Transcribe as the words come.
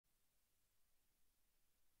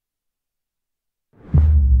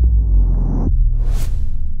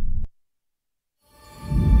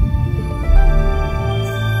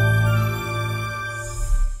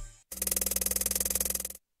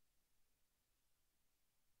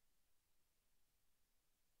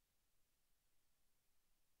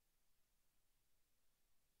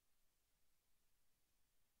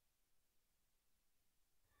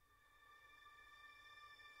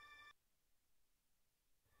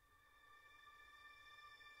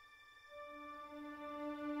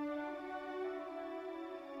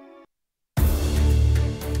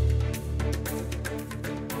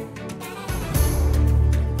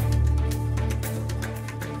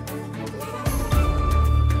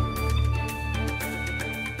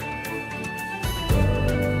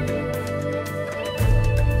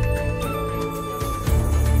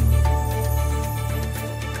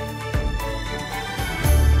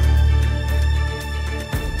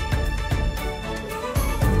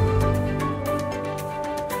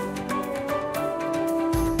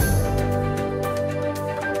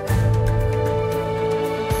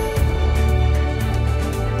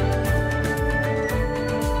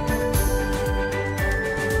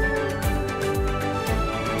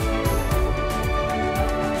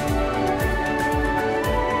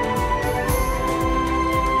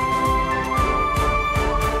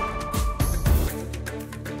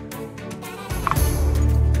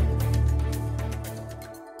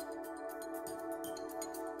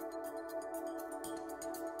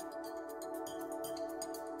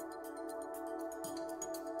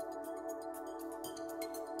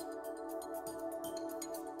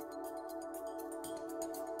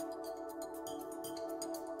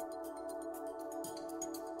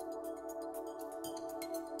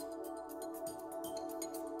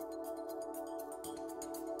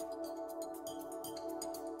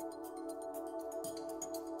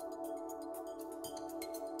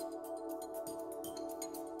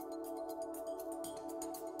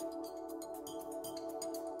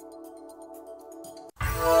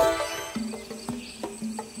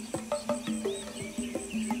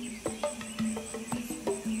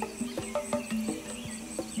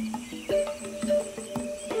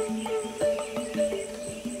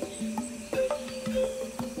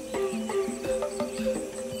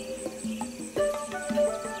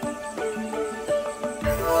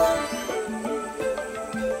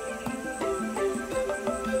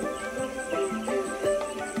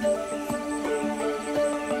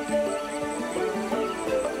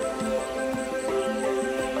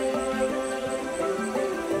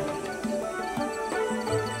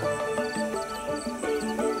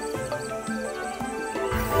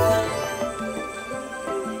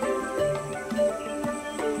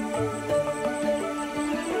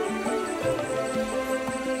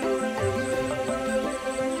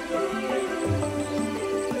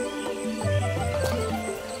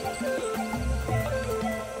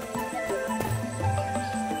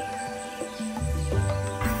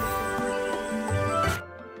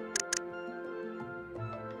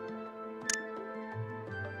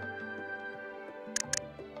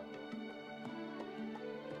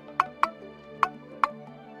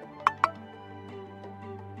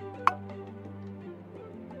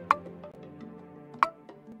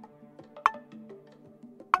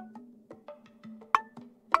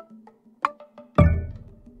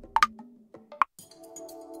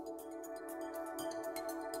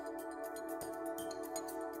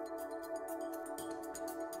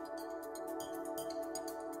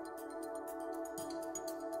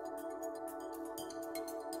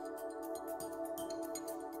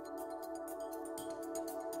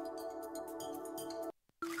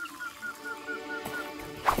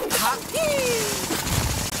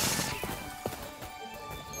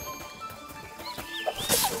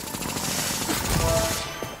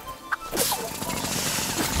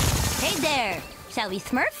Hey there! Shall we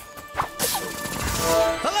smurf?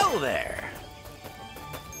 Hello there!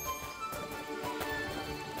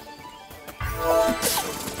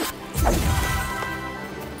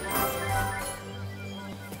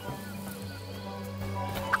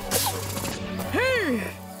 Hey!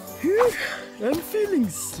 I'm feeling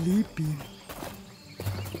sleepy.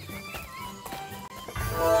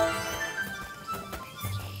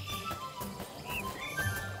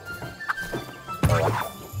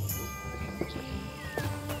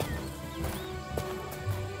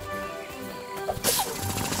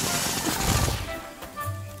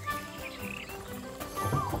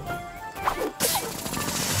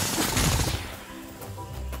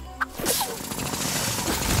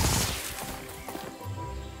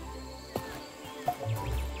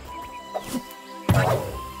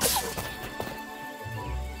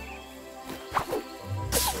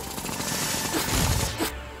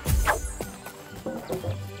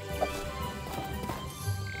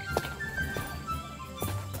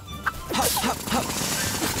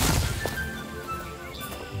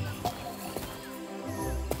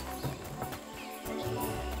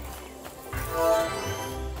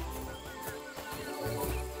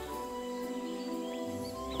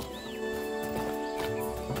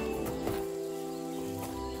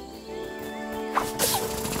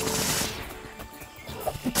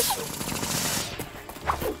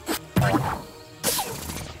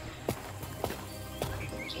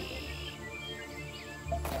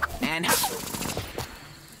 And hop.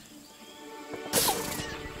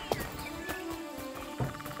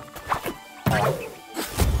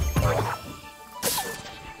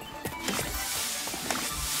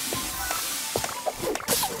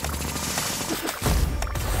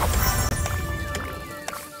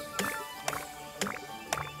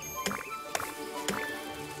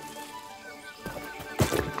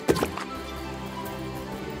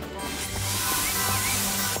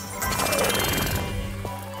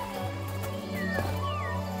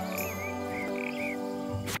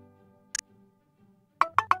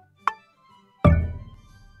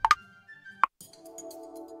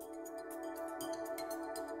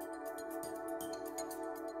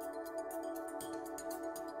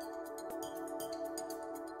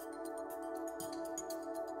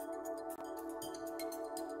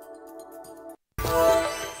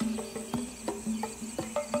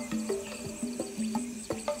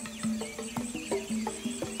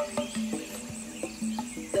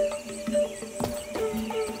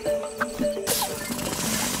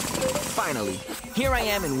 Finally, here I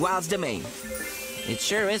am in Wild's domain. It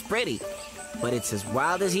sure is pretty, but it's as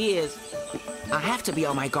wild as he is. I have to be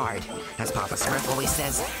on my guard. As Papa Smurf always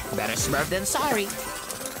says, better Smurf than sorry.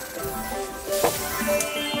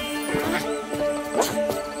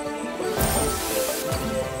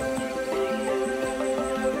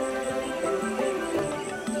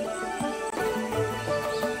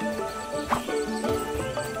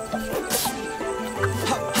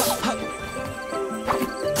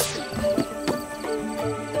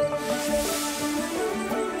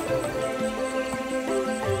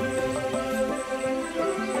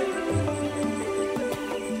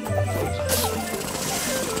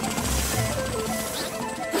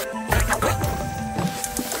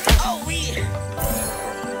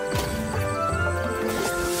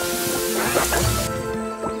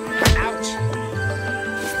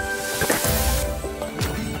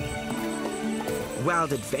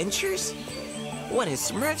 Wild Adventures? What a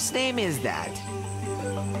Smurf's name is that?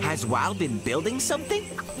 Has Wild been building something?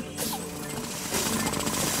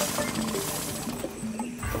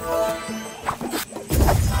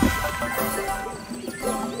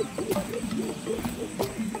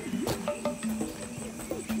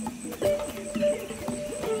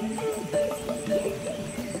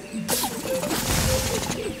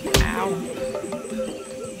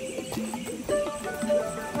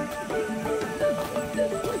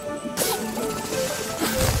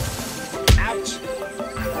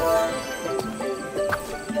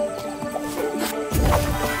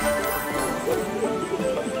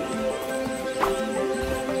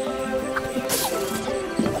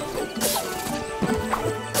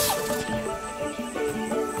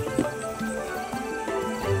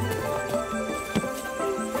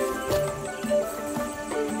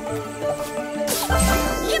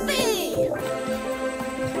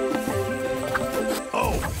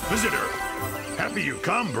 Happy you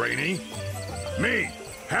come, Brainy. Me,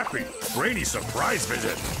 happy. Brainy surprise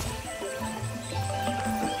visit.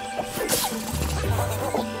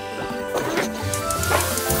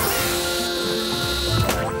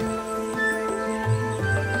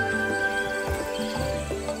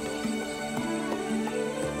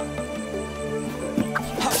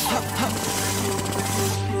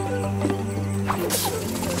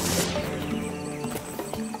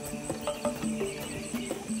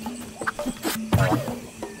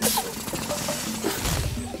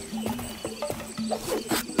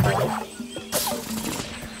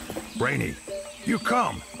 Brainy, you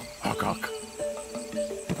come. Huck, huck.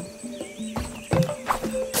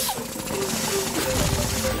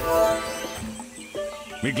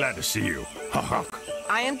 Me glad to see you. Huck, huck.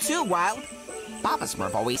 I am too, Wild. Papa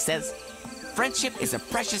Smurf always says, friendship is a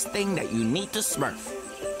precious thing that you need to smurf.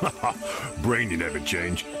 Brainy never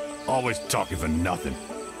change. Always talking for nothing.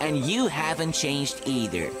 And you haven't changed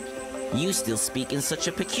either. You still speak in such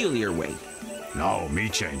a peculiar way. No, me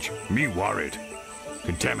change. Me worried.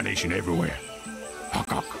 Contamination everywhere. Huck,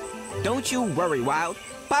 huck. Don't you worry, Wild.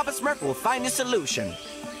 Papa Smurf will find a solution.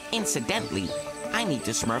 Incidentally, I need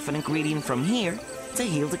to smurf an ingredient from here to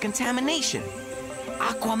heal the contamination.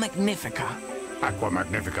 Aqua Magnifica. Aqua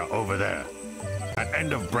Magnifica over there. At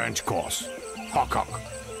end of branch course. Huck, huck.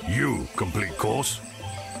 You complete course.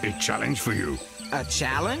 A challenge for you. A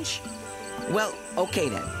challenge? Well, okay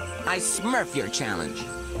then. I smurf your challenge.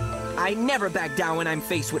 I never back down when I'm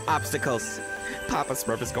faced with obstacles. Papa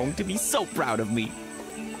Smurf is going to be so proud of me.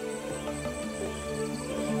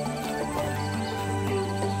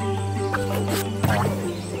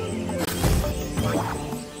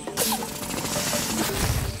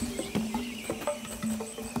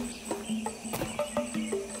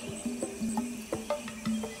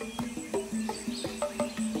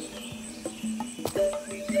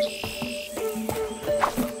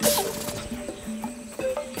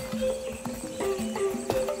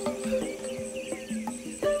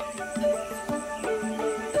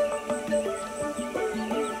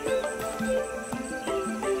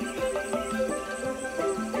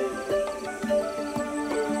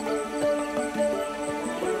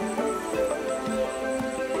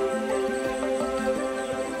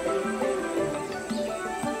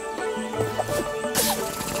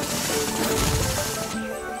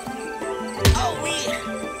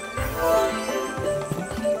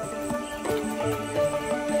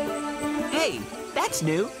 Hey, that's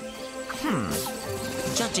new.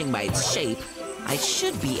 Judging by its shape, I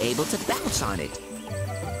should be able to bounce on it.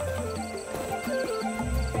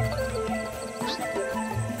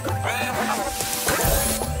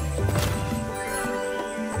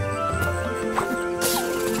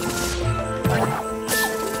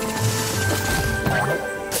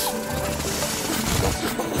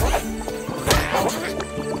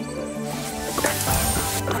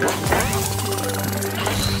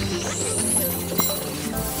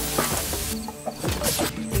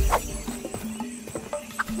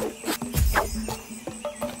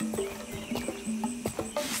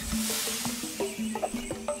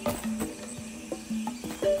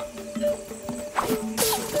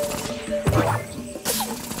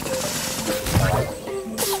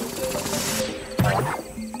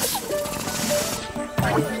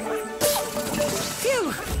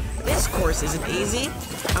 Phew! This course isn't easy.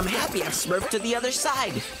 I'm happy I've smurfed to the other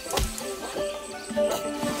side.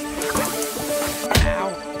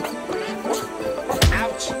 Ow.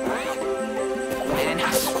 Ouch. And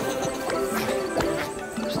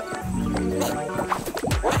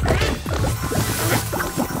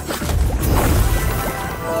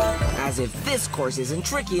as if this course isn't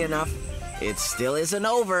tricky enough, it still isn't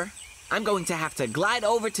over. I'm going to have to glide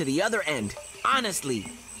over to the other end. Honestly,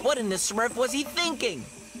 what in the Smurf was he thinking?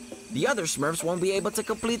 The other Smurfs won't be able to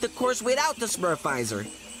complete the course without the Smurfizer.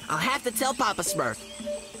 I'll have to tell Papa Smurf.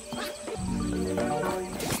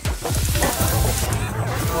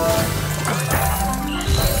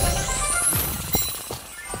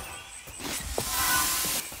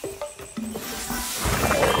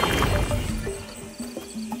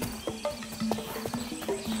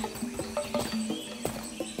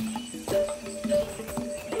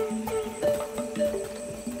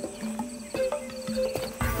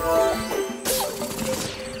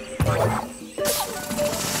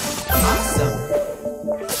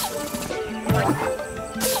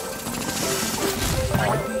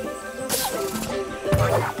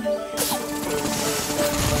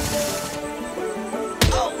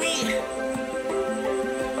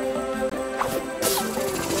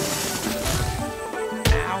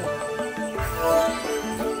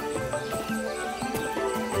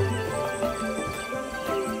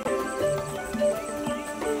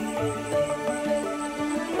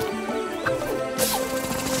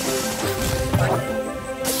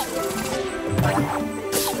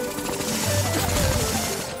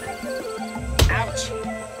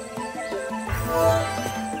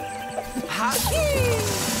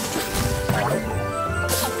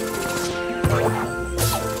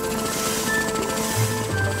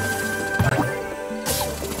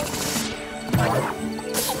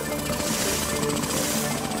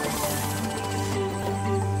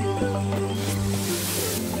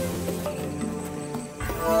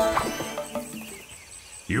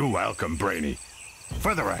 You're welcome, Brainy.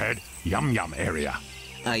 Further ahead, Yum Yum area.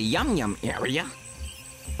 A Yum Yum area?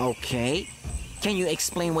 Okay. Can you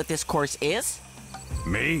explain what this course is?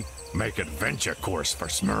 Me, make adventure course for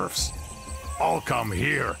Smurfs. All come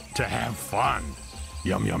here to have fun.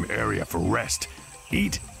 Yum Yum area for rest,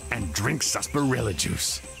 eat, and drink sarsaparilla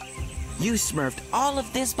juice. You smurfed all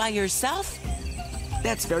of this by yourself?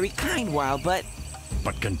 That's very kind, Wild, but...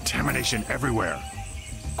 But contamination everywhere.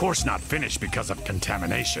 Course not finished because of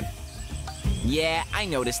contamination. Yeah, I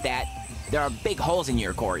noticed that. There are big holes in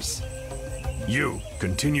your course. You,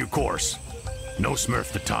 continue course. No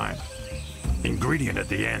Smurf the time. Ingredient at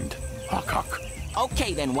the end. Huck huck.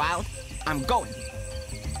 Okay then, Wild. I'm going.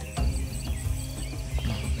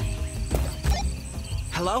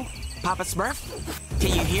 Hello? Papa Smurf?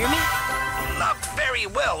 Can you hear me? Not very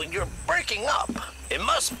well. You're breaking up. It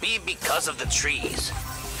must be because of the trees.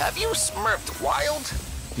 Have you smurfed Wild?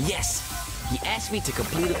 Yes. He asked me to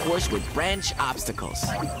complete a course with branch obstacles.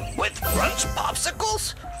 With brunch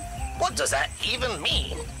popsicles? What does that even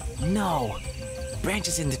mean? No.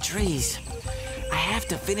 Branches in the trees. I have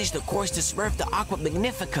to finish the course to smurf the Aqua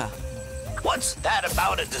Magnifica. What's that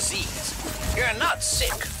about a disease? You're not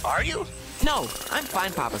sick, are you? No, I'm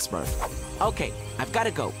fine, Papa Smurf. Okay, I've got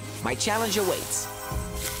to go. My challenge awaits.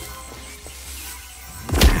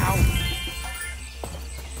 Ow.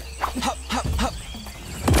 Hup, hup, hup.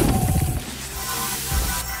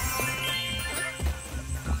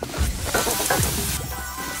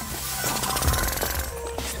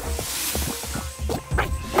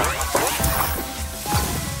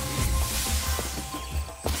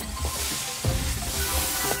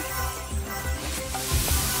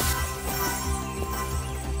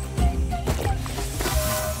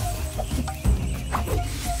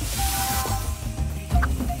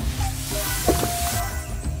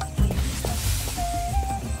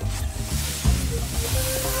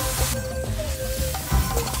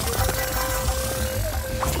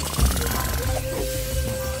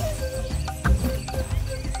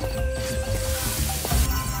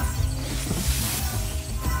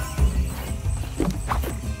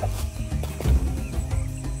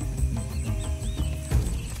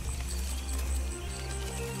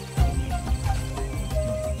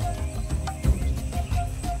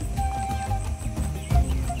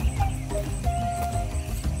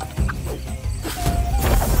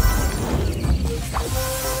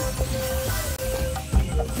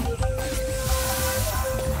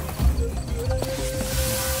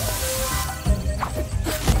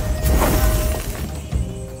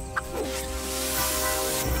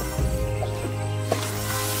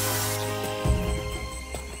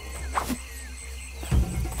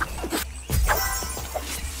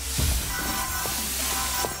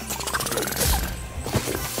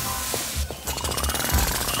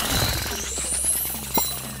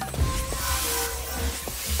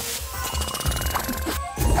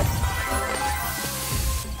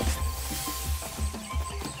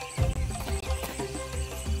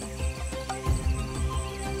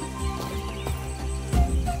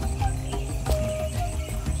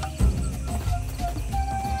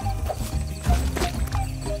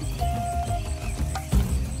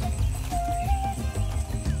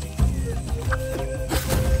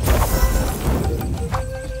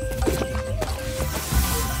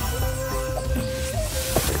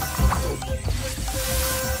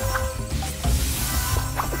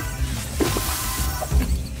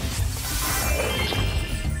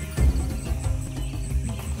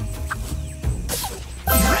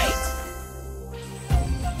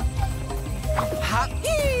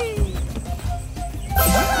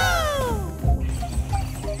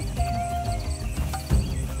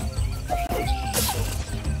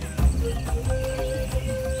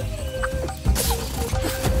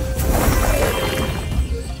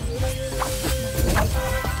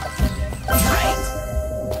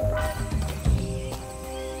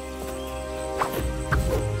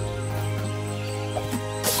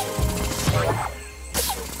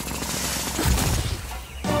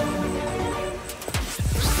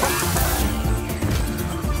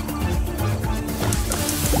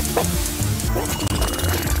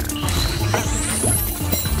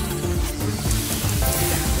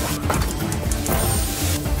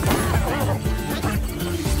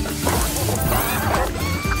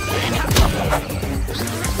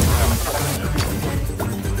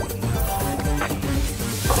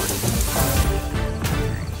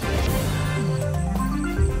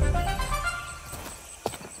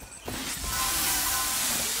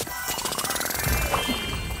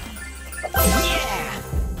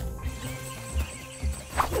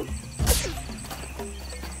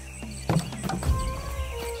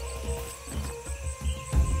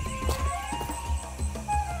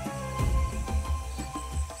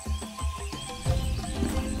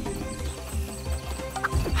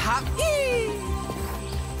 hop. Yee!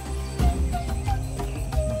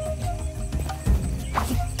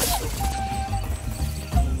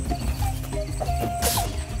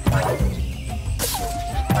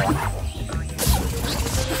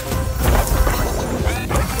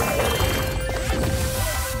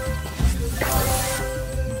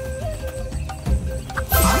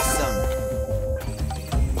 Awesome.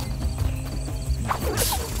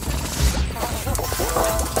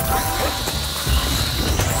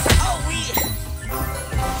 Oh,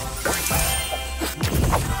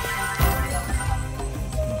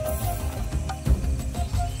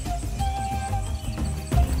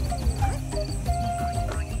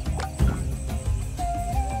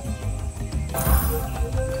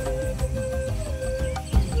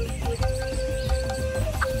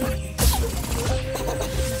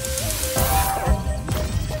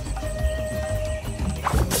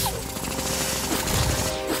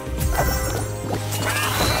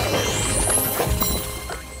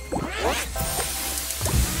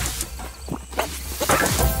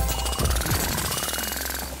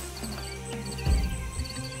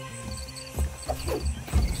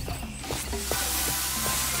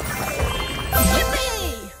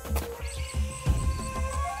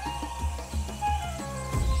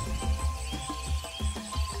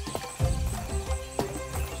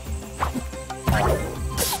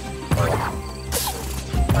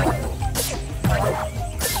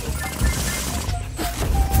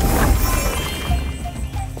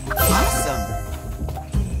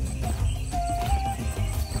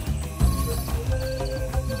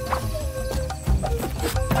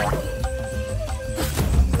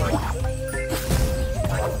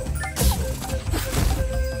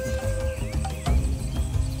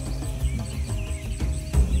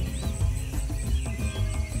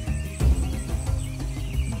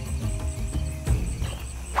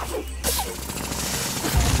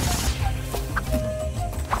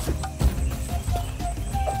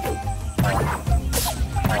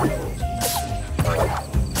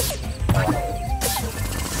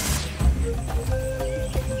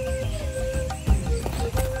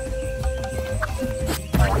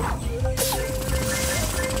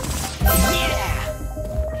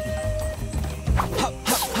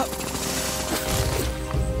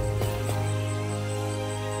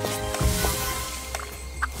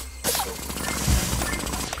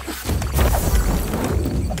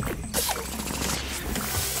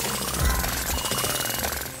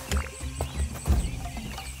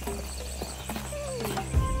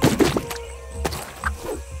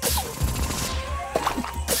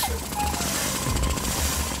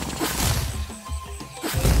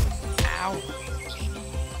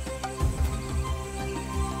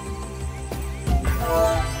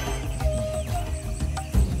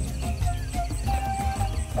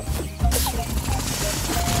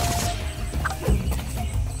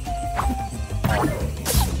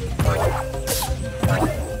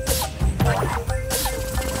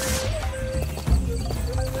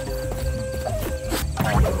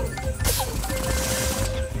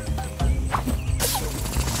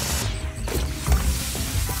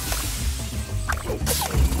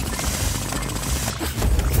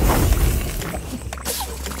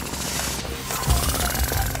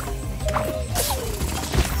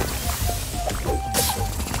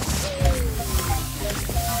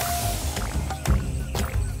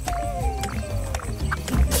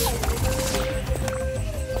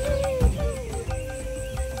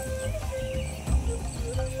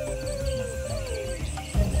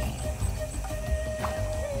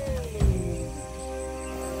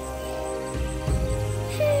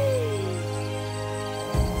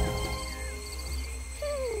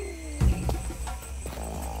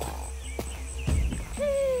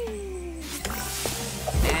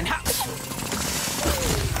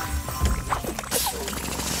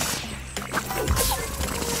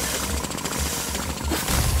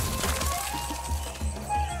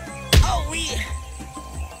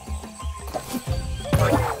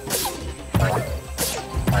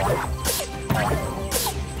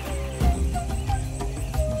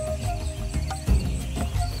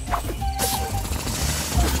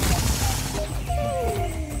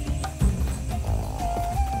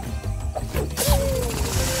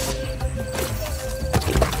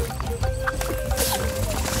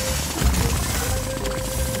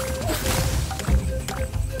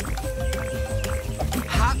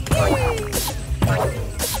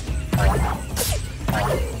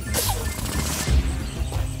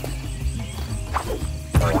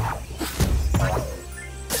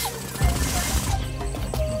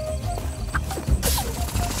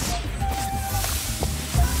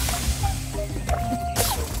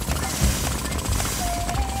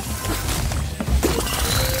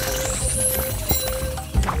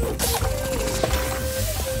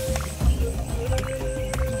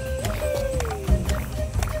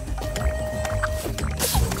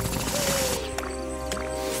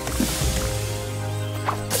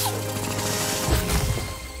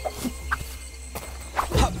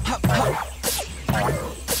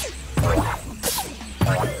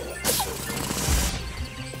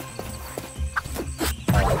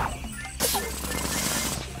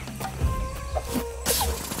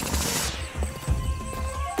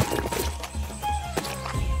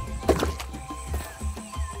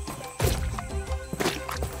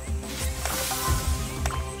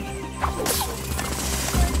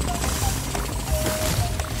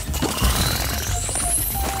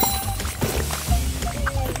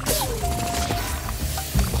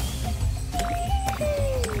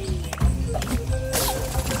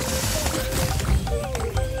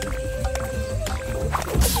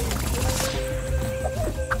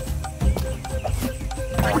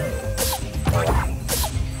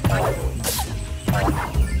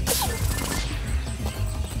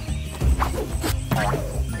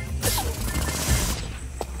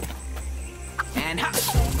 And hop.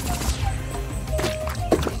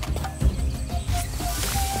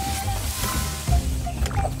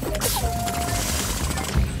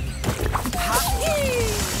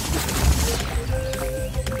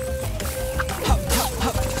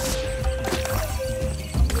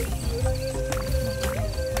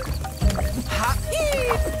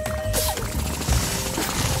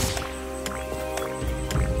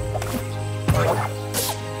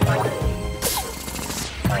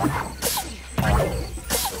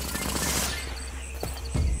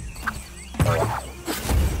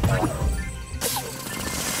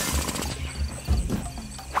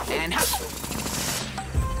 And hop.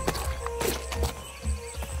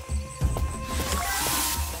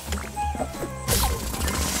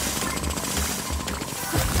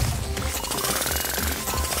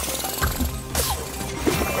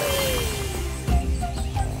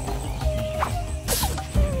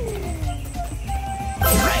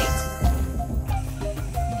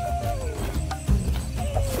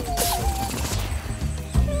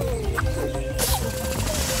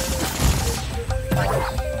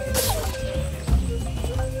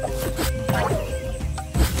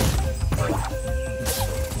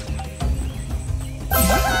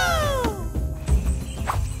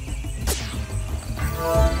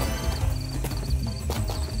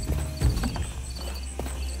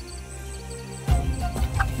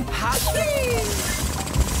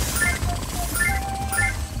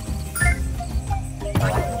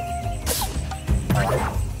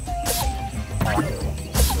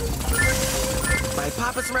 By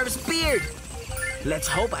Papa Smurf's beard! Let's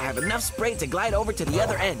hope I have enough spray to glide over to the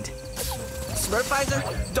other end.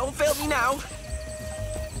 Smurfizer, don't fail me now!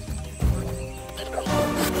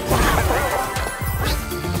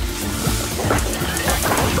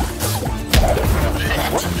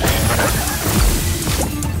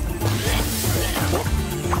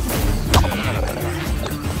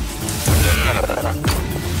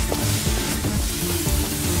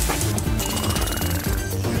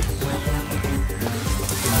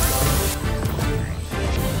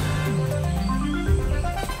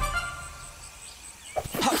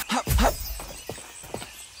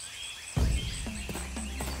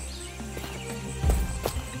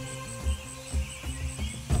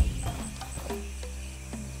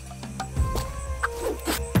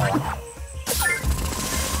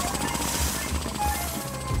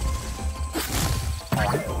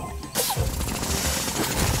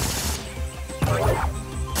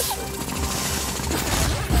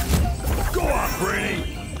 Go on,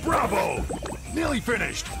 Brainy! Bravo! Nearly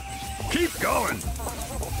finished. Keep going.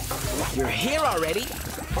 You're here already?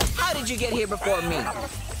 How did you get here before me?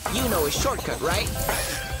 You know a shortcut, right?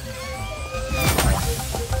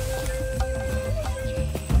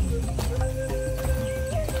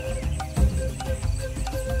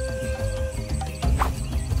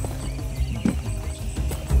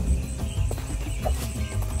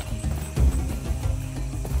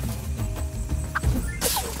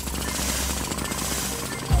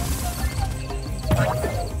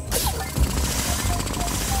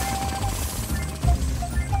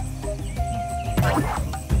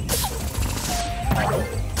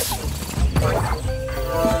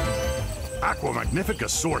 Aqua Magnifica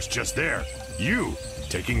source just there. You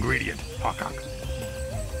take ingredient, Hawk.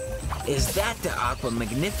 Is that the Aqua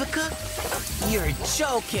Magnifica? You're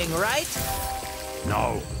joking, right?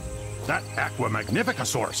 No, that Aqua Magnifica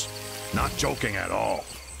source. Not joking at all.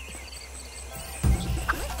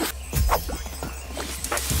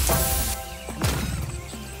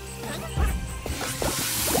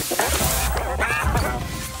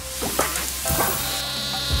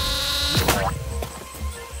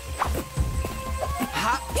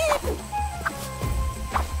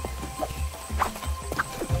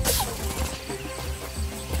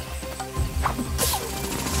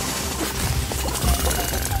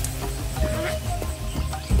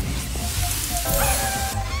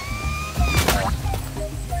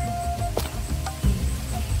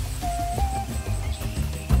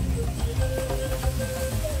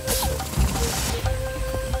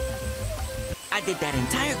 I did that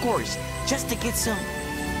entire course just to get some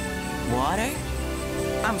water?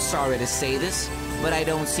 I'm sorry to say this, but I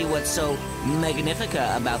don't see what's so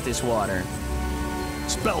magnifica about this water.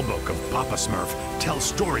 Spellbook of Papa Smurf tells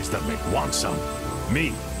stories that make want some.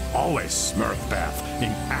 Me, always Smurf bath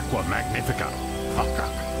in Aqua Magnifica.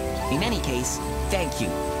 Hawk. In any case, thank you.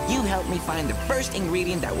 You helped me find the first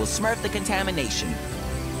ingredient that will smurf the contamination.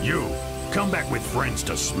 You, come back with friends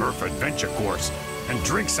to Smurf Adventure Course and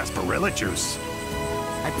drink sarsaparilla juice.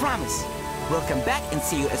 I promise. We'll come back and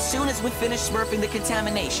see you as soon as we finish smurfing the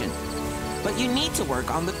contamination. But you need to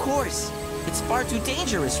work on the course. It's far too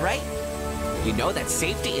dangerous, right? You know that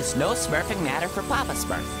safety is no smurfing matter for Papa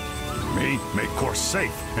Smurf. Me, make course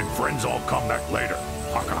safe, and friends all come back later.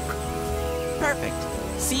 Hawk hawk. Perfect.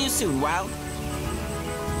 See you soon, Wild.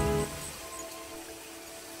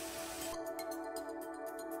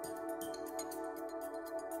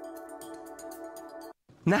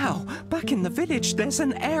 Now, back in the village, there's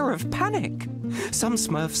an air of panic. Some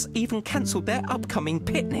Smurfs even cancelled their upcoming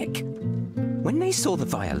picnic. When they saw the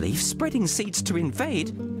Vileaf spreading seeds to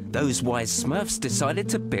invade, those wise Smurfs decided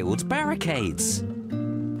to build barricades.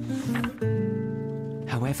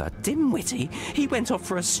 However, Dimwitty, he went off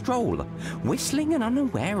for a stroll, whistling and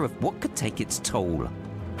unaware of what could take its toll.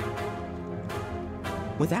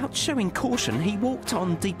 Without showing caution, he walked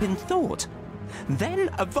on deep in thought. Then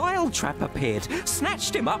a vile trap appeared,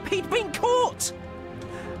 snatched him up, he'd been caught!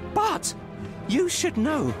 But you should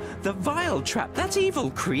know, the vile trap, that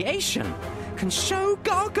evil creation, can show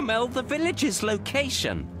Gargamel the village's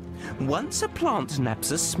location. Once a plant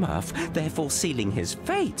nabs a Smurf, therefore sealing his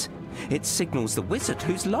fate, it signals the wizard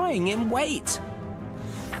who's lying in wait.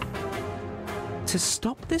 To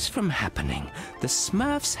stop this from happening, the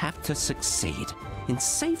Smurfs have to succeed in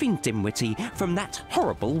saving Dimwitty from that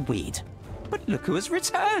horrible weed. But look who has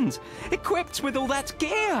returned, equipped with all that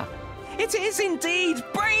gear. It is indeed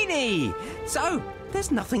Brainy! So,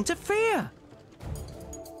 there's nothing to fear.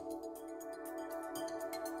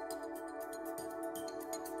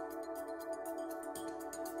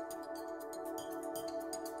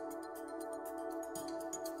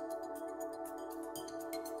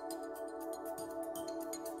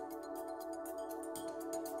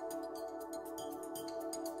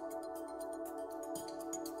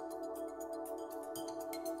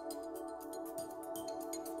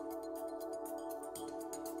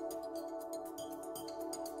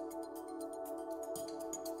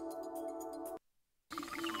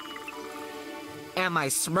 Am I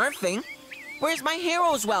smurfing? Where's my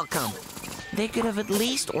heroes welcome? They could have at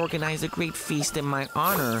least organized a great feast in my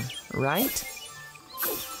honor, right?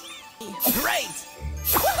 Right!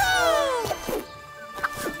 Woohoo!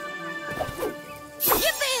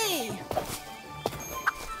 Yippee!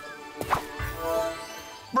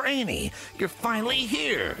 Brainy, you're finally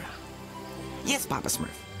here. Yes, Papa Smurf.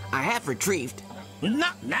 I have retrieved.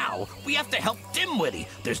 Not now. We have to help Dimwitty.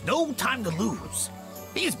 There's no time to lose.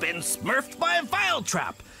 He's been smurfed by a vile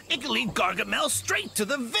trap. It can lead Gargamel straight to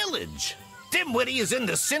the village. Dimwitty is in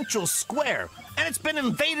the central square, and it's been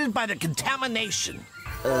invaded by the contamination.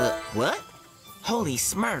 What? Holy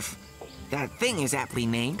Smurf. That thing is aptly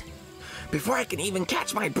named. Before I can even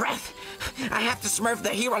catch my breath, I have to smurf the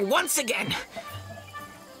hero once again.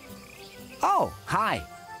 Oh, hi.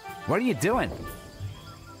 What are you doing?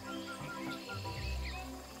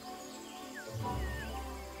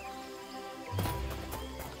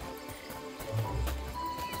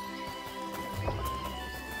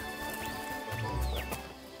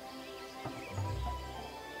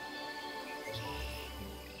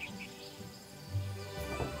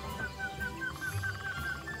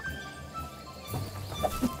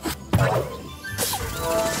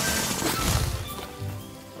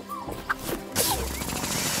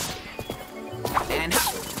 And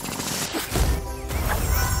hop.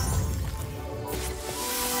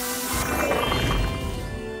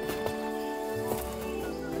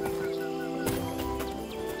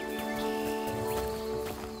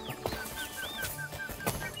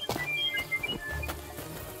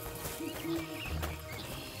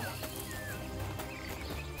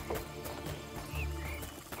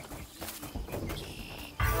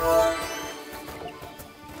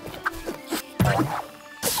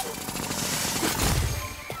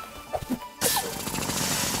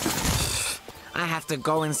 I have to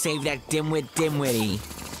go and save that Dimwitty.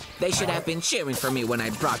 They should have been cheering for me when I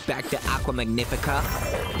brought back the Aqua Magnifica.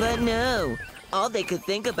 But no, all they could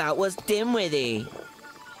think about was Dimwitty.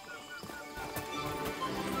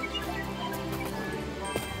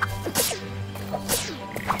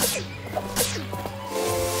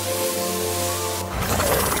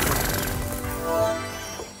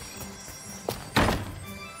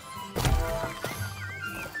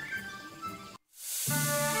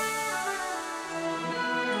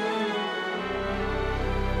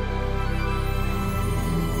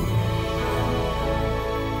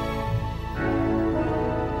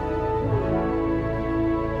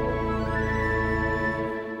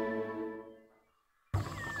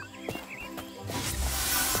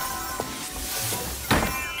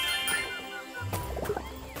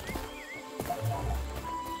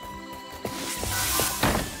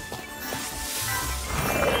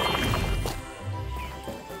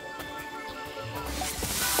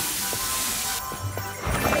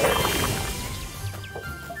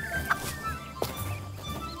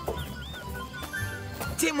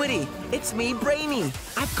 Dimwitty, it's me, Brainy.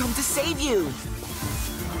 I've come to save you.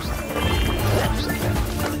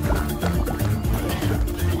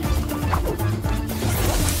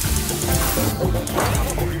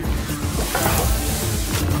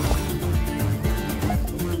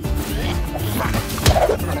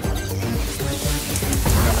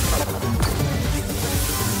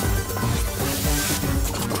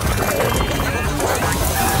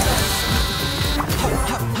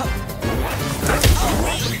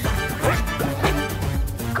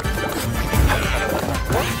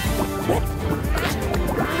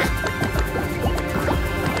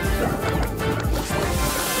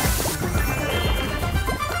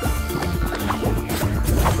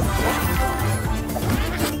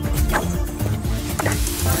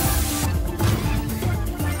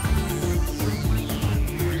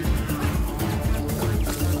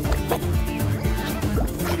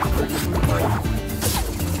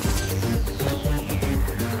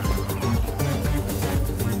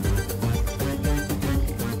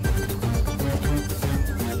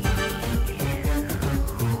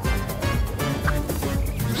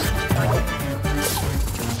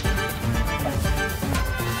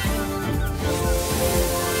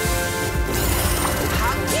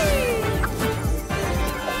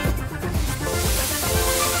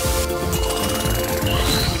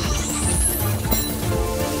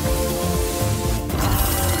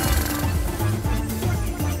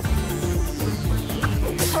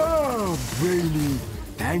 Brainy,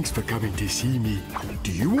 thanks for coming to see me.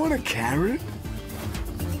 Do you want a carrot?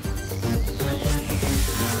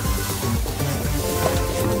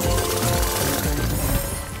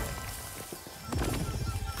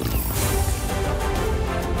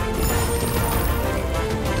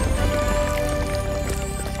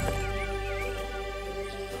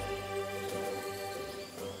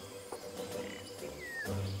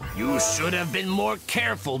 You should have been more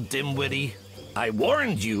careful, Dimwitty. I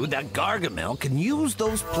warned you that Gargamel can use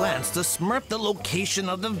those plants to smurf the location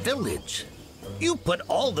of the village. You put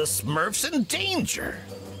all the Smurfs in danger.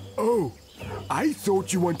 Oh, I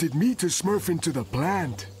thought you wanted me to smurf into the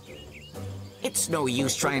plant. It's no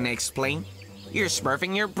use trying to explain. You're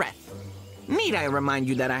smurfing your breath. Need I remind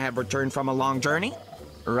you that I have returned from a long journey?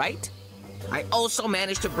 Right? I also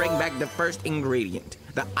managed to bring back the first ingredient,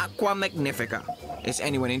 the Aqua Magnifica. Is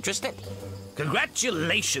anyone interested?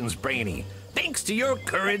 Congratulations, Brainy. Thanks to your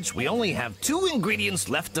courage, we only have 2 ingredients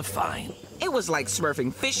left to find. It was like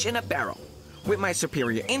smurfing fish in a barrel. With my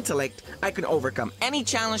superior intellect, I can overcome any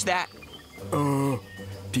challenge that...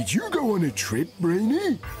 Did you go on a trip,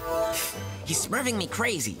 Brainy? He's smurfing me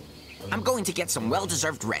crazy. I'm going to get some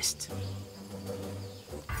well-deserved rest.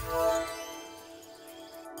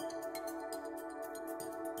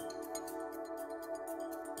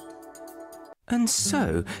 And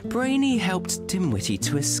so, Brainy helped Dimwitty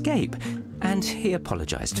to escape, and he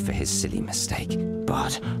apologized for his silly mistake.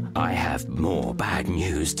 But I have more bad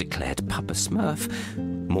news, declared Papa Smurf.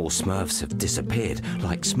 More Smurfs have disappeared,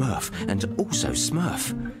 like Smurf and also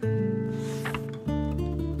Smurf.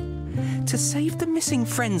 To save the missing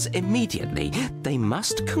friends immediately, they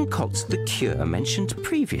must concoct the cure mentioned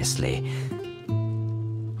previously.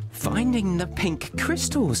 Finding the pink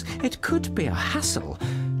crystals, it could be a hassle,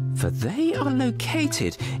 for they are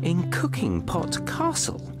located in Cooking Pot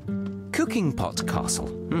Castle. Cooking Pot Castle,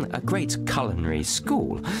 a great culinary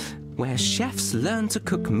school, where chefs learn to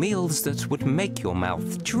cook meals that would make your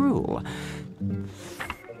mouth drool.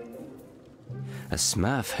 A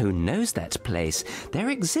Smurf who knows that place, there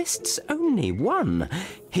exists only one.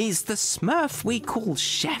 He's the Smurf we call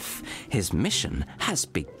Chef. His mission has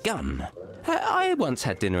begun. I once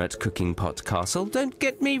had dinner at Cooking Pot Castle. Don't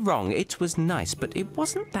get me wrong, it was nice, but it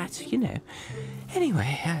wasn't that, you know.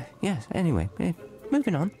 Anyway,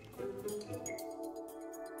 moving on.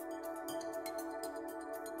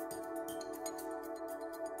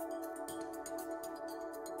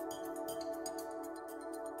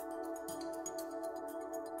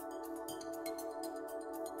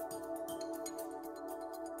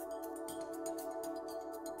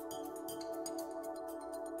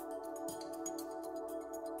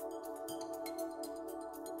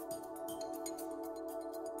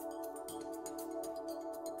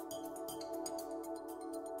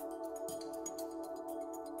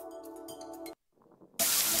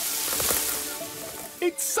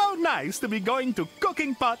 It's so nice to be going to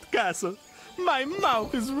Cooking Pot Castle. My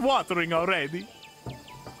mouth is watering already.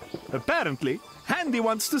 Apparently, Handy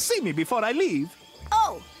wants to see me before I leave.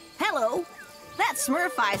 Oh, hello. That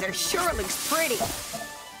Smurfizer sure looks pretty.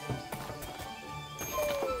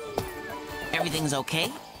 Everything's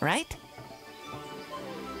okay, right?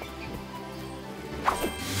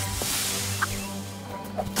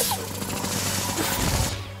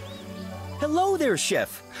 Hello there,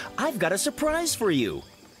 Chef. I've got a surprise for you.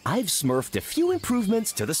 I've smurfed a few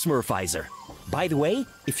improvements to the Smurfizer. By the way,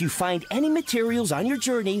 if you find any materials on your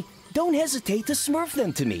journey, don't hesitate to smurf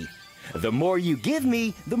them to me. The more you give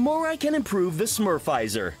me, the more I can improve the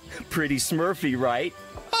Smurfizer. Pretty smurfy, right?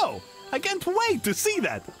 Oh, I can't wait to see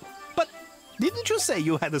that. But didn't you say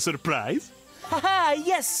you had a surprise? Haha,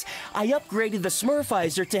 yes! I upgraded the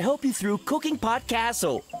Smurfizer to help you through Cooking Pot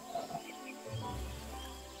Castle.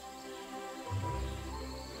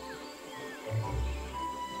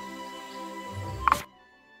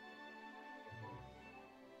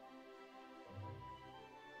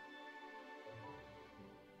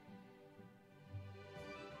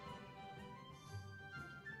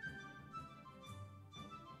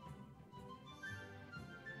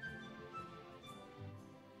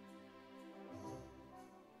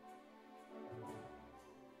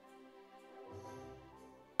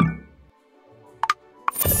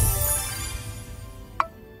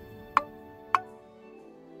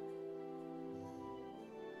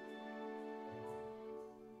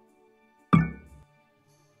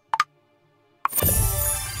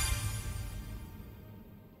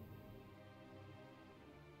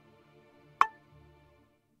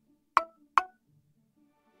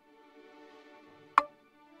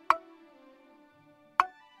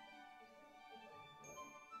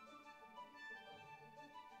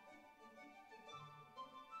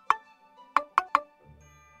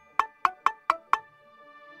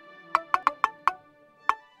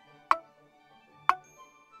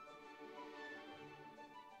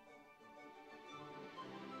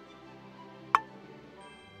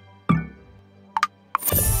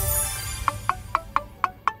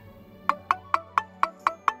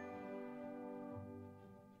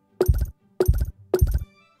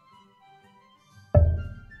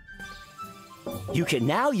 You can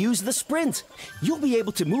now use the sprint. You'll be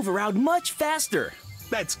able to move around much faster.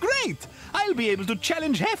 That's great! I'll be able to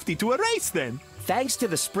challenge Hefty to a race then. Thanks to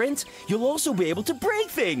the sprint, you'll also be able to break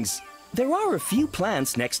things. There are a few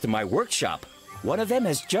plants next to my workshop. One of them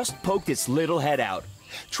has just poked its little head out.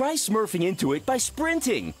 Try smurfing into it by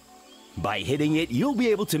sprinting. By hitting it, you'll be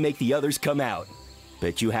able to make the others come out.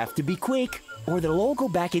 But you have to be quick, or they'll all go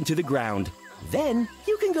back into the ground. Then,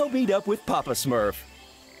 you can go meet up with Papa Smurf.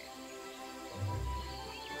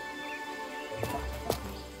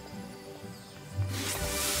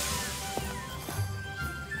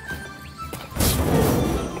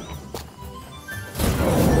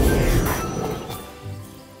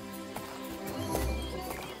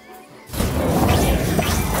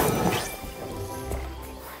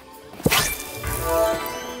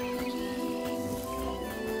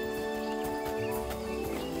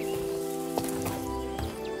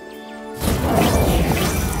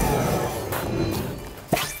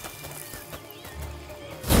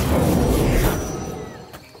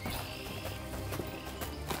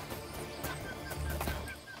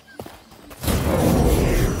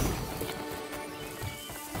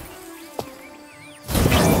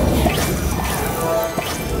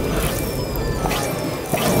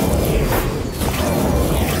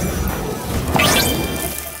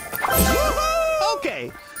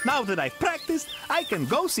 Now that I've practiced, I can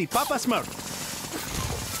go see Papa Smurf.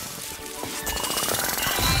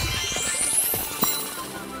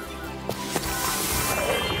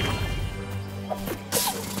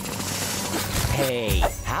 Hey,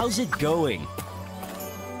 how's it going?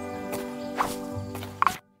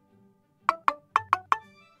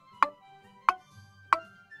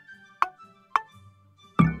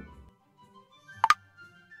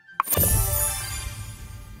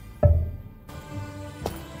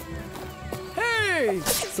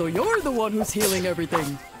 So you're the one who's healing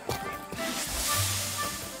everything.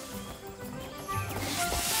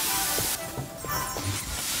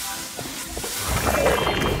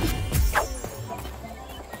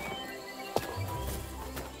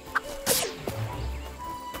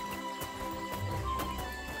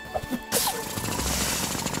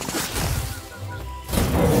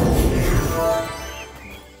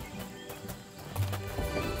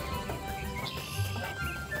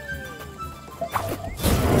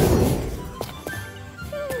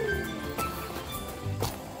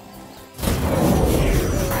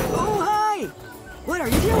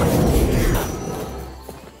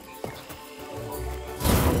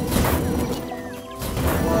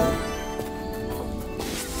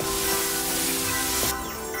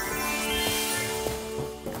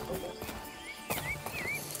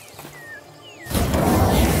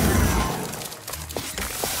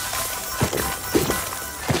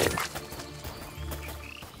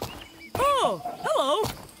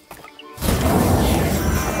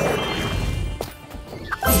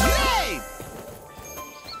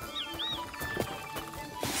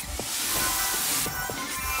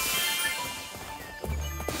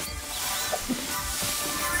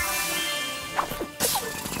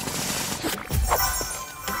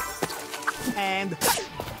 And...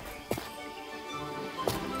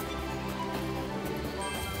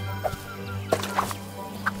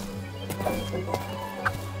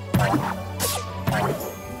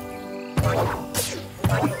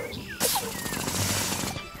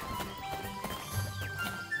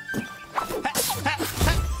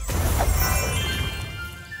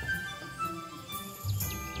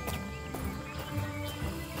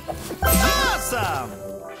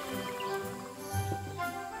 Awesome!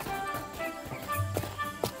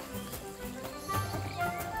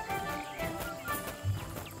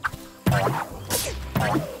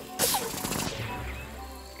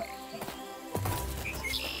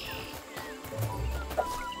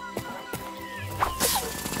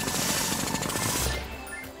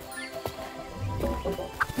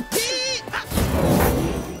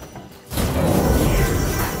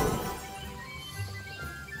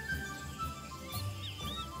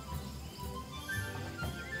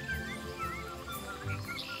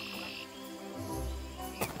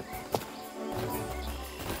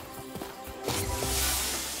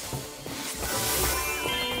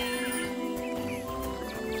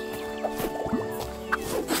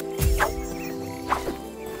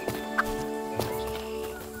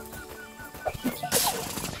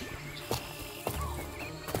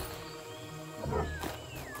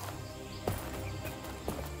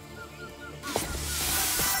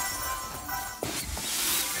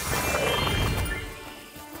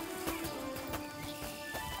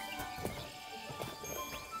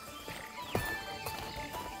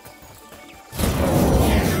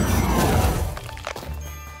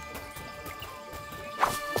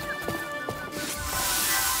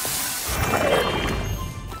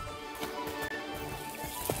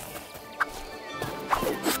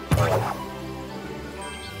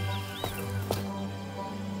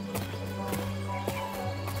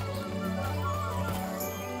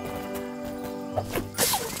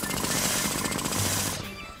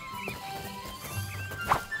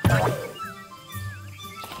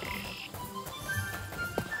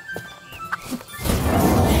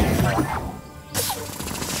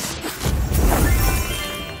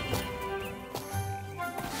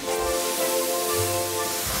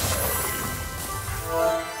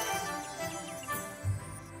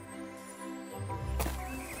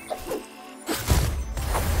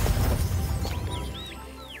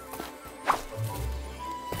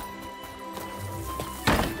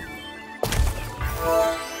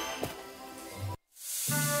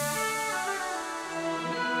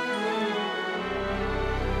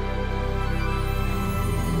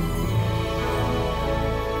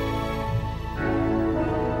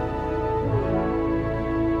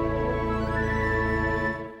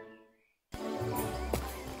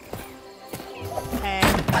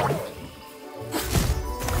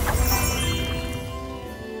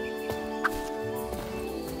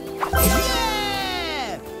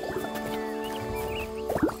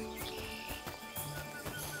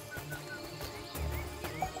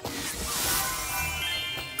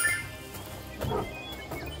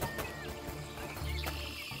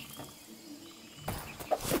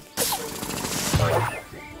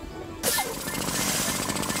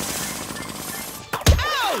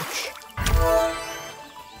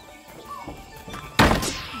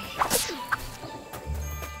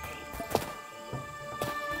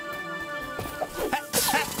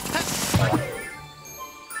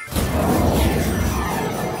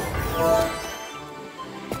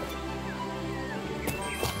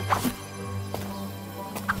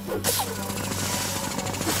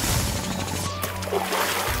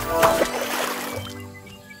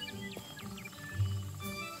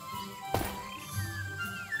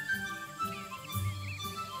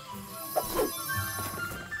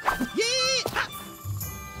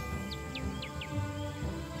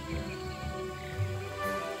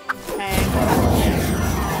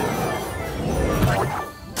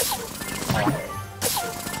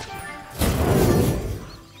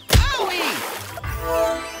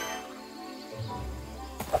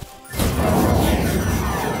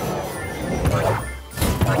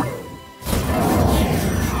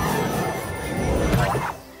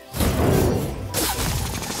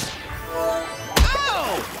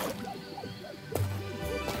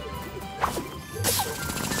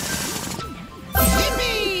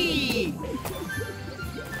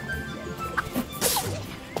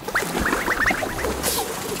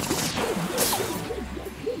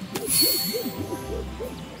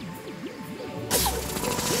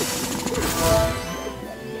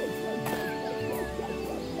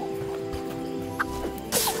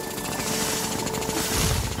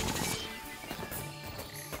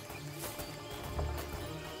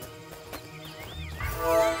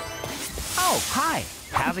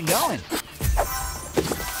 how's it going?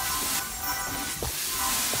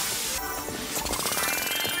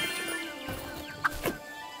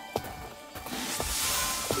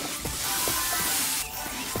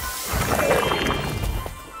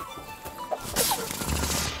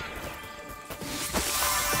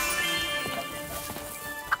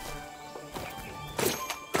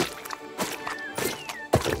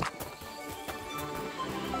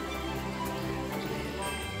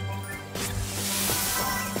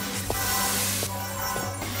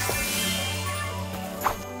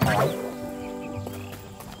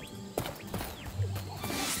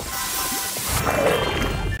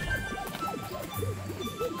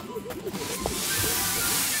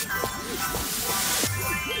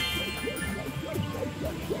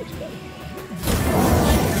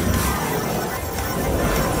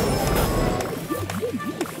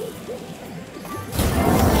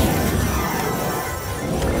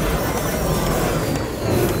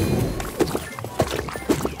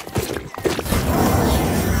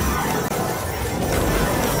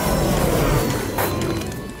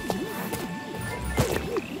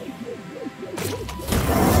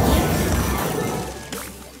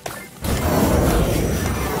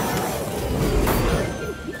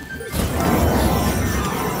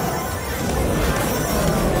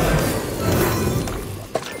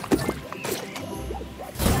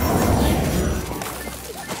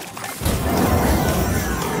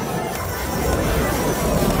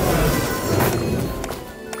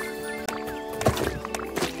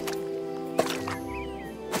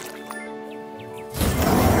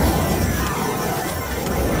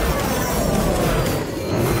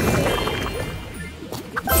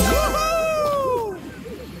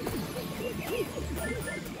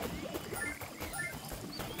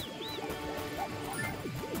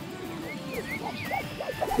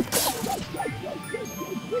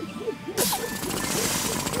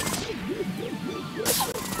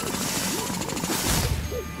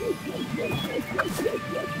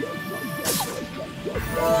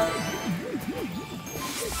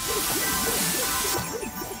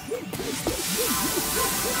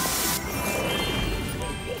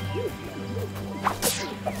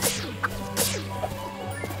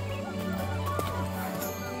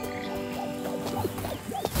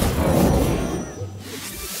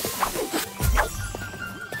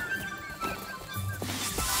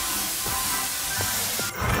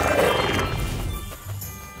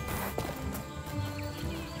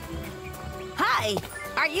 Hi,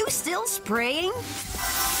 are you still spraying?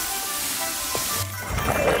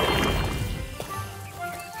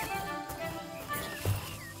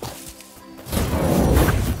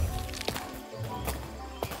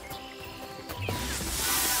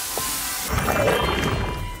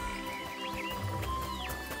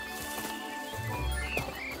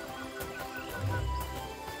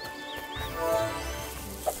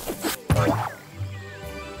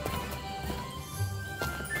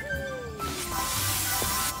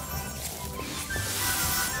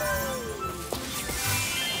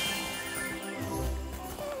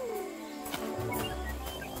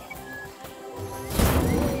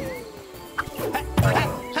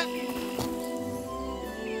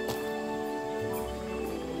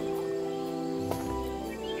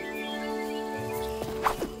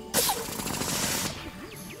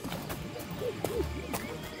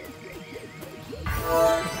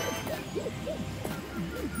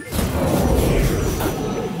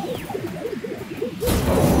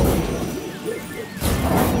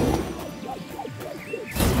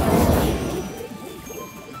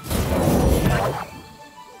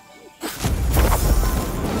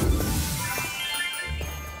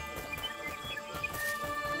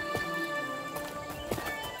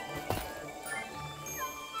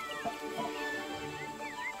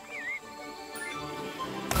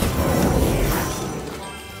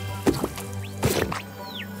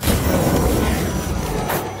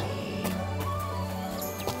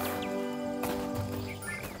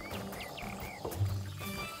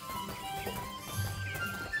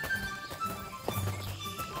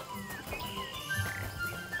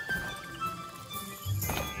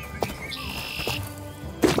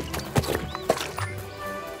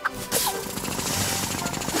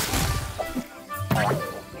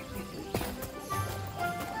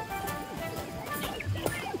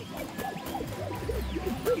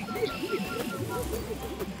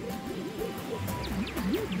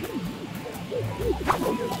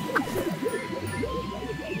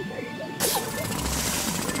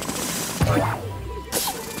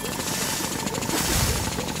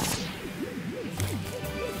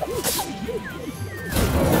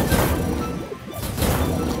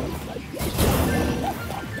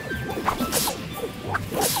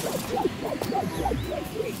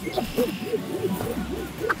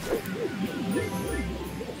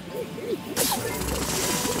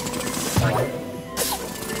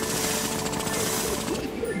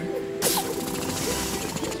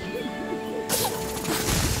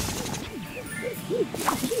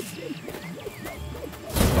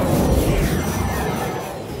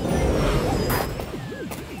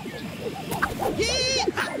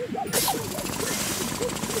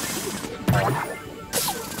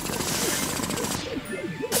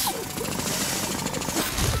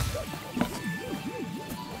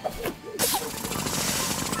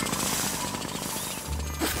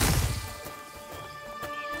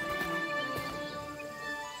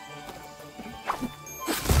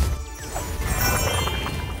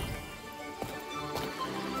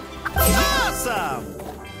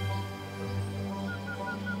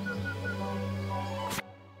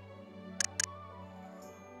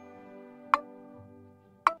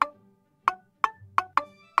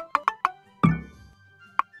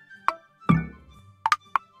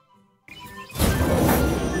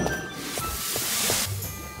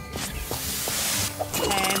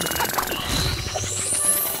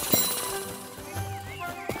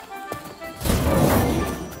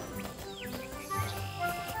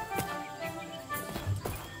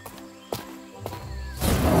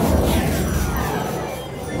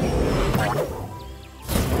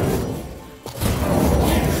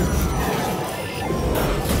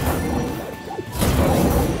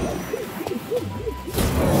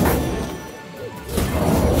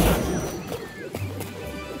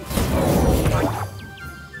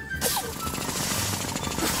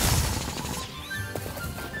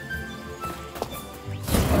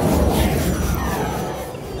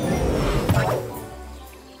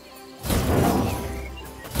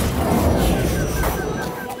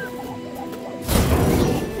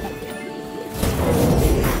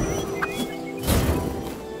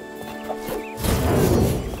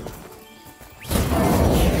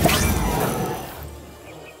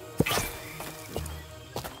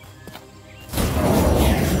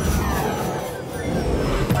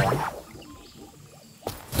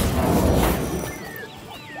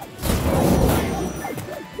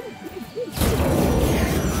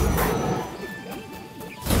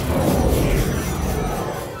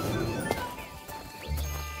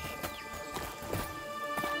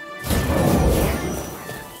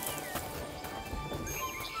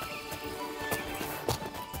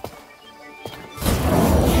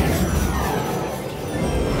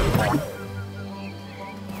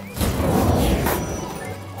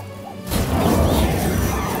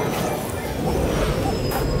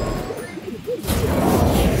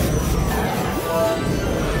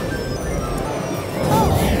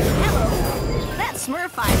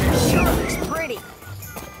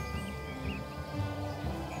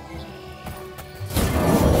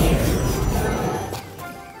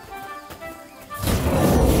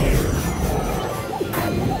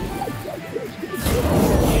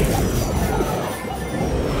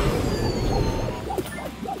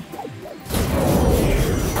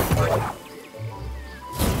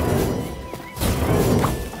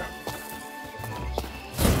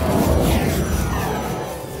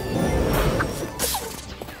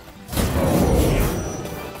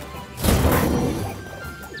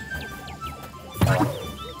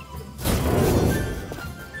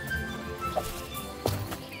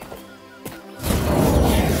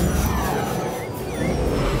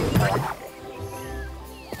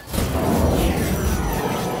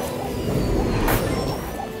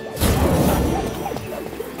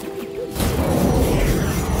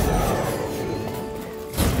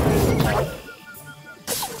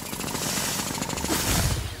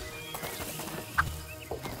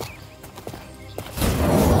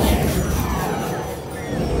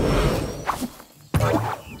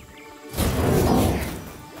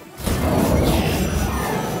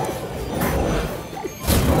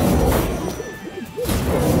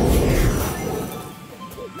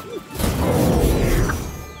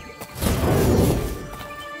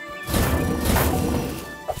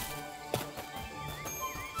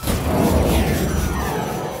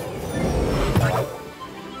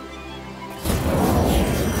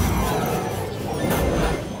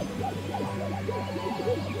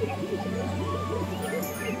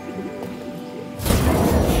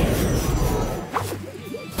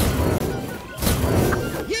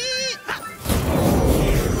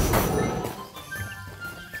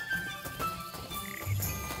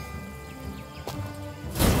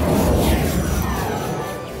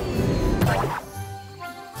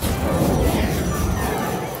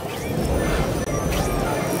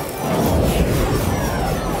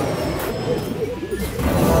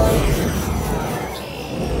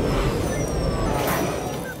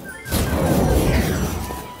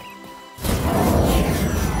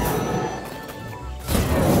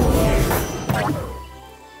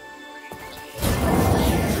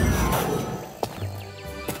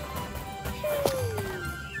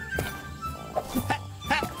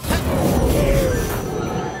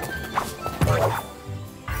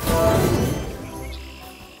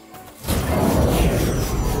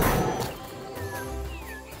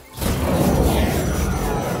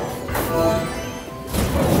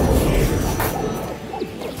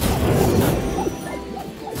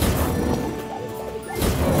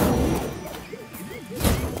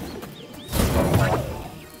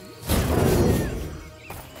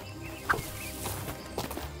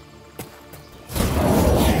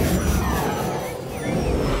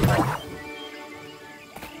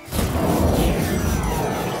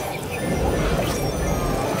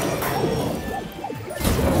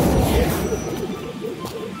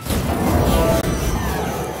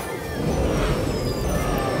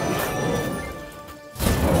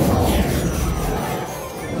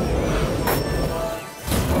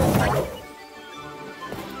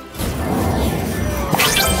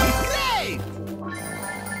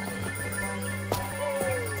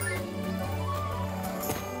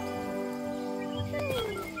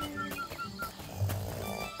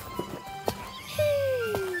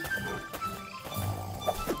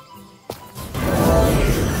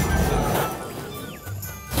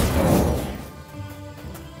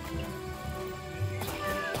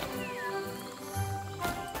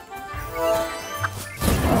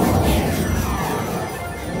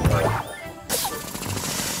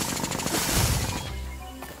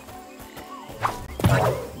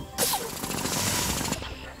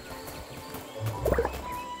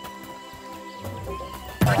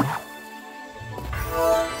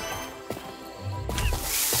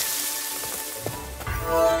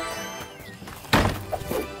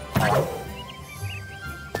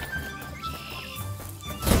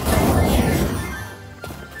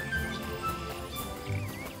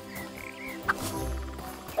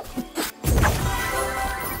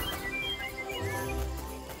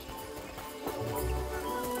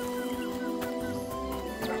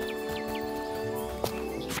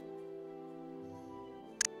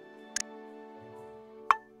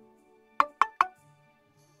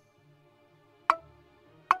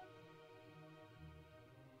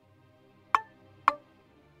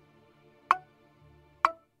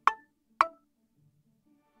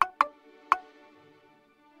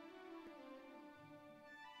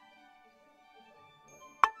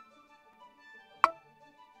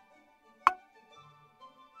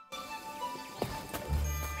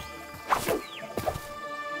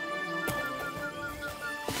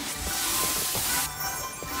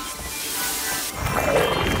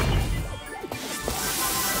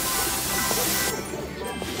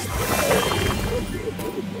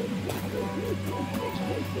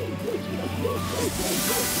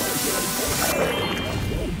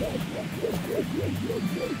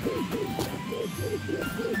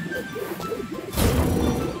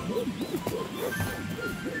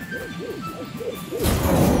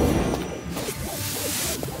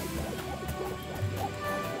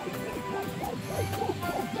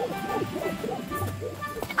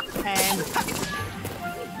 And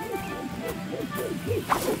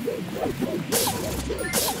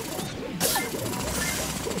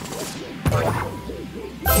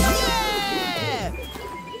Yeah!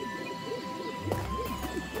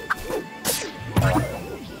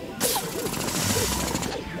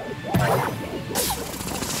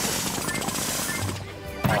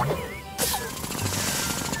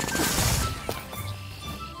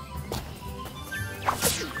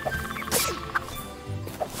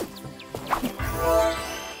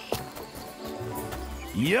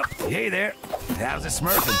 Yep. Hey there. How's it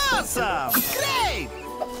smurfing? Awesome! Great!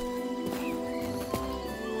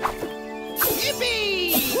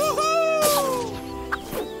 Yippee! Woohoo!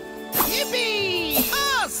 Yippee!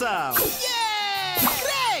 Awesome! Yeah!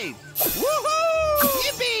 Great! Woohoo!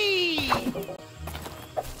 Yippee!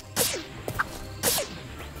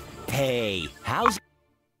 Hey, how's...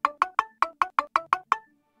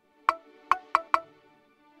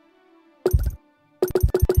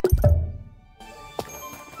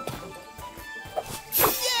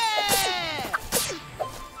 Yeah!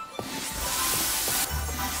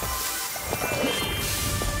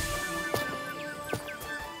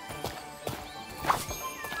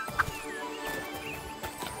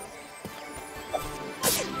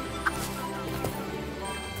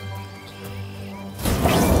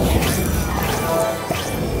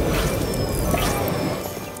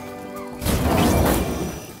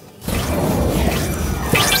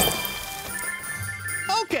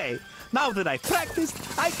 okay, now that I've practiced,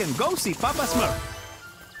 I can go see Papa Smurf.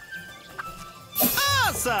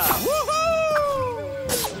 Awesome! Woohoo!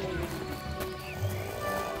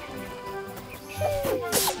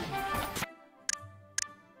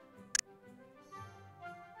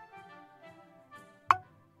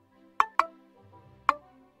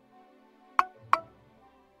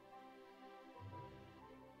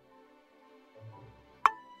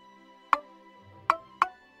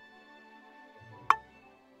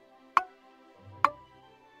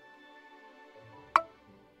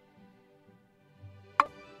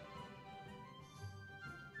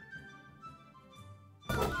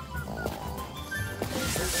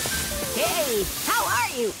 Hey, how are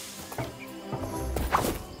you?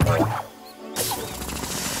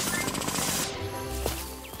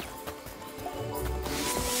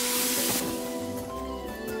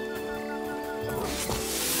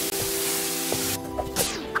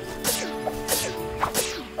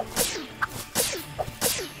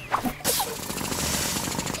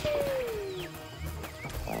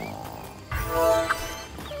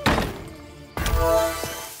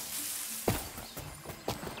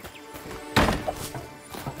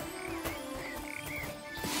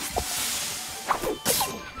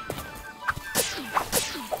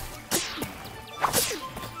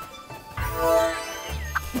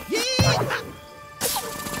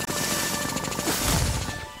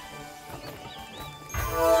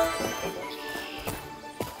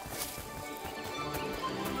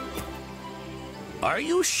 Are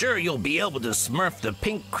you sure you'll be able to smurf the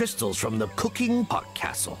pink crystals from the cooking pot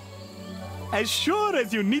castle? As sure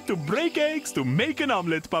as you need to break eggs to make an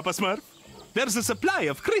omelet, Papa Smurf. There's a supply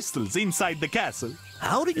of crystals inside the castle.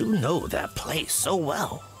 How do you know that place so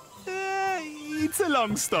well? It's a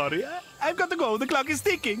long story. I've got to go. The clock is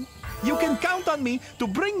ticking. You can count on me to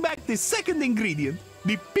bring back the second ingredient,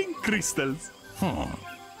 the pink crystals.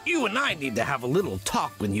 You and I need to have a little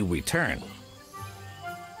talk when you return.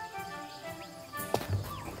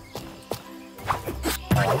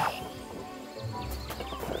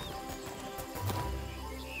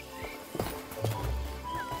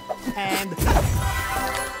 And...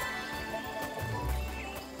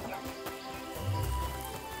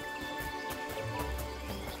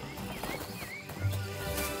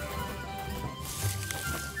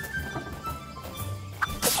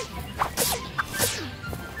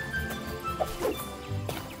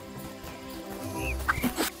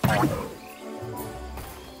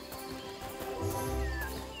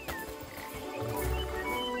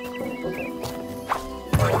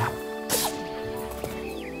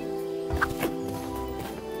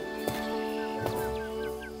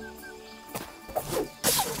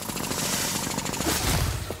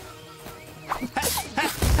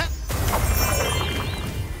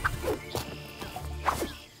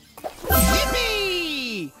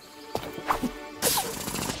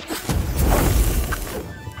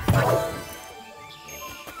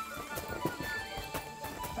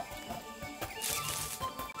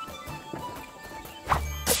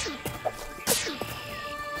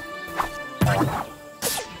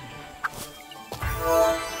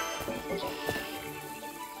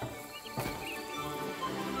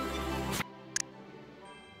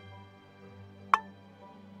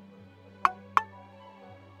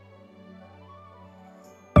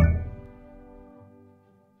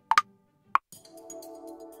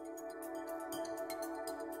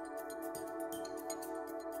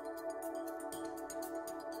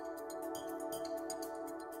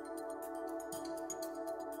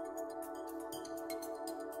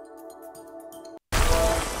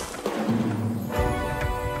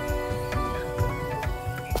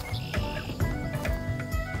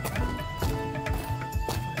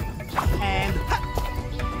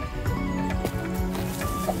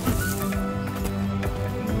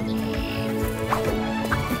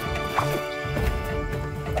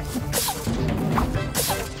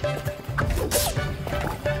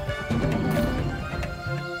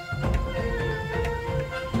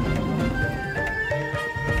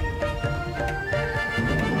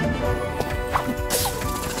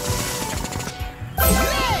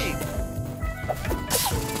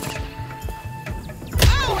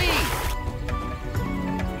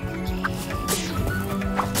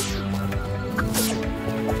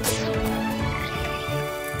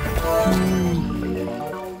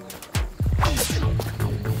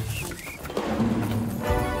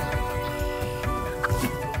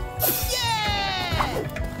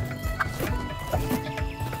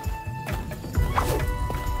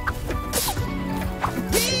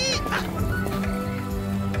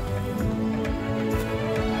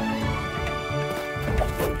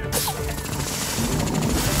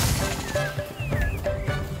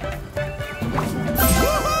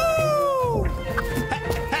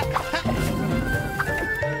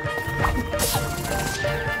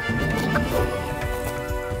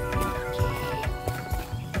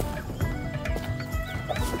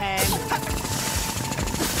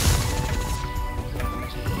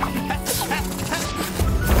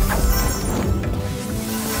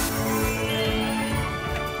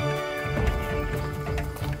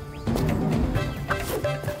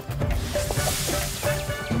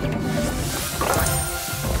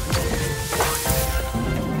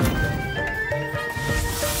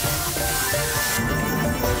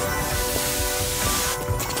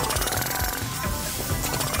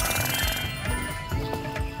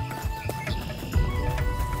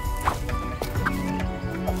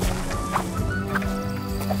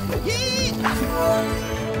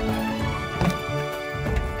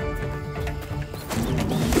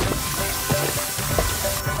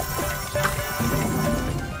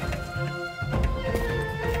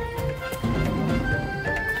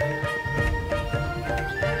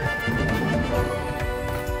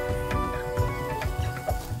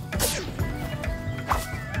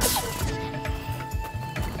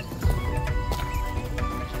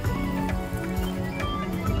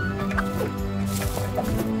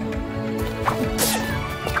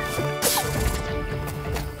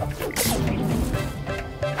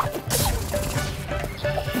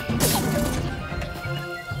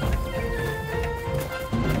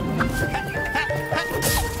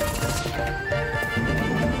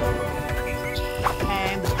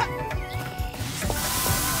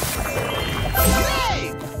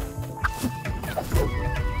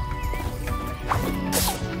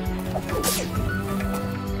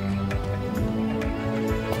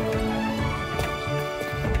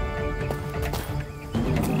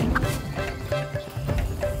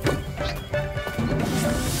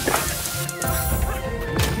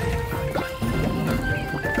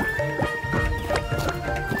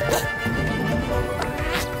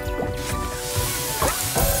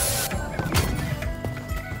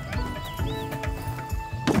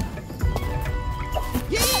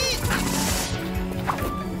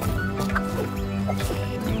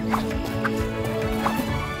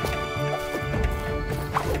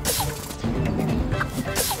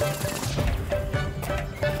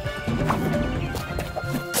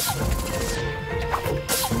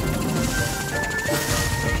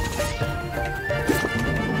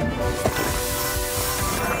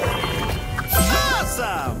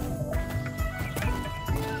 Awesome!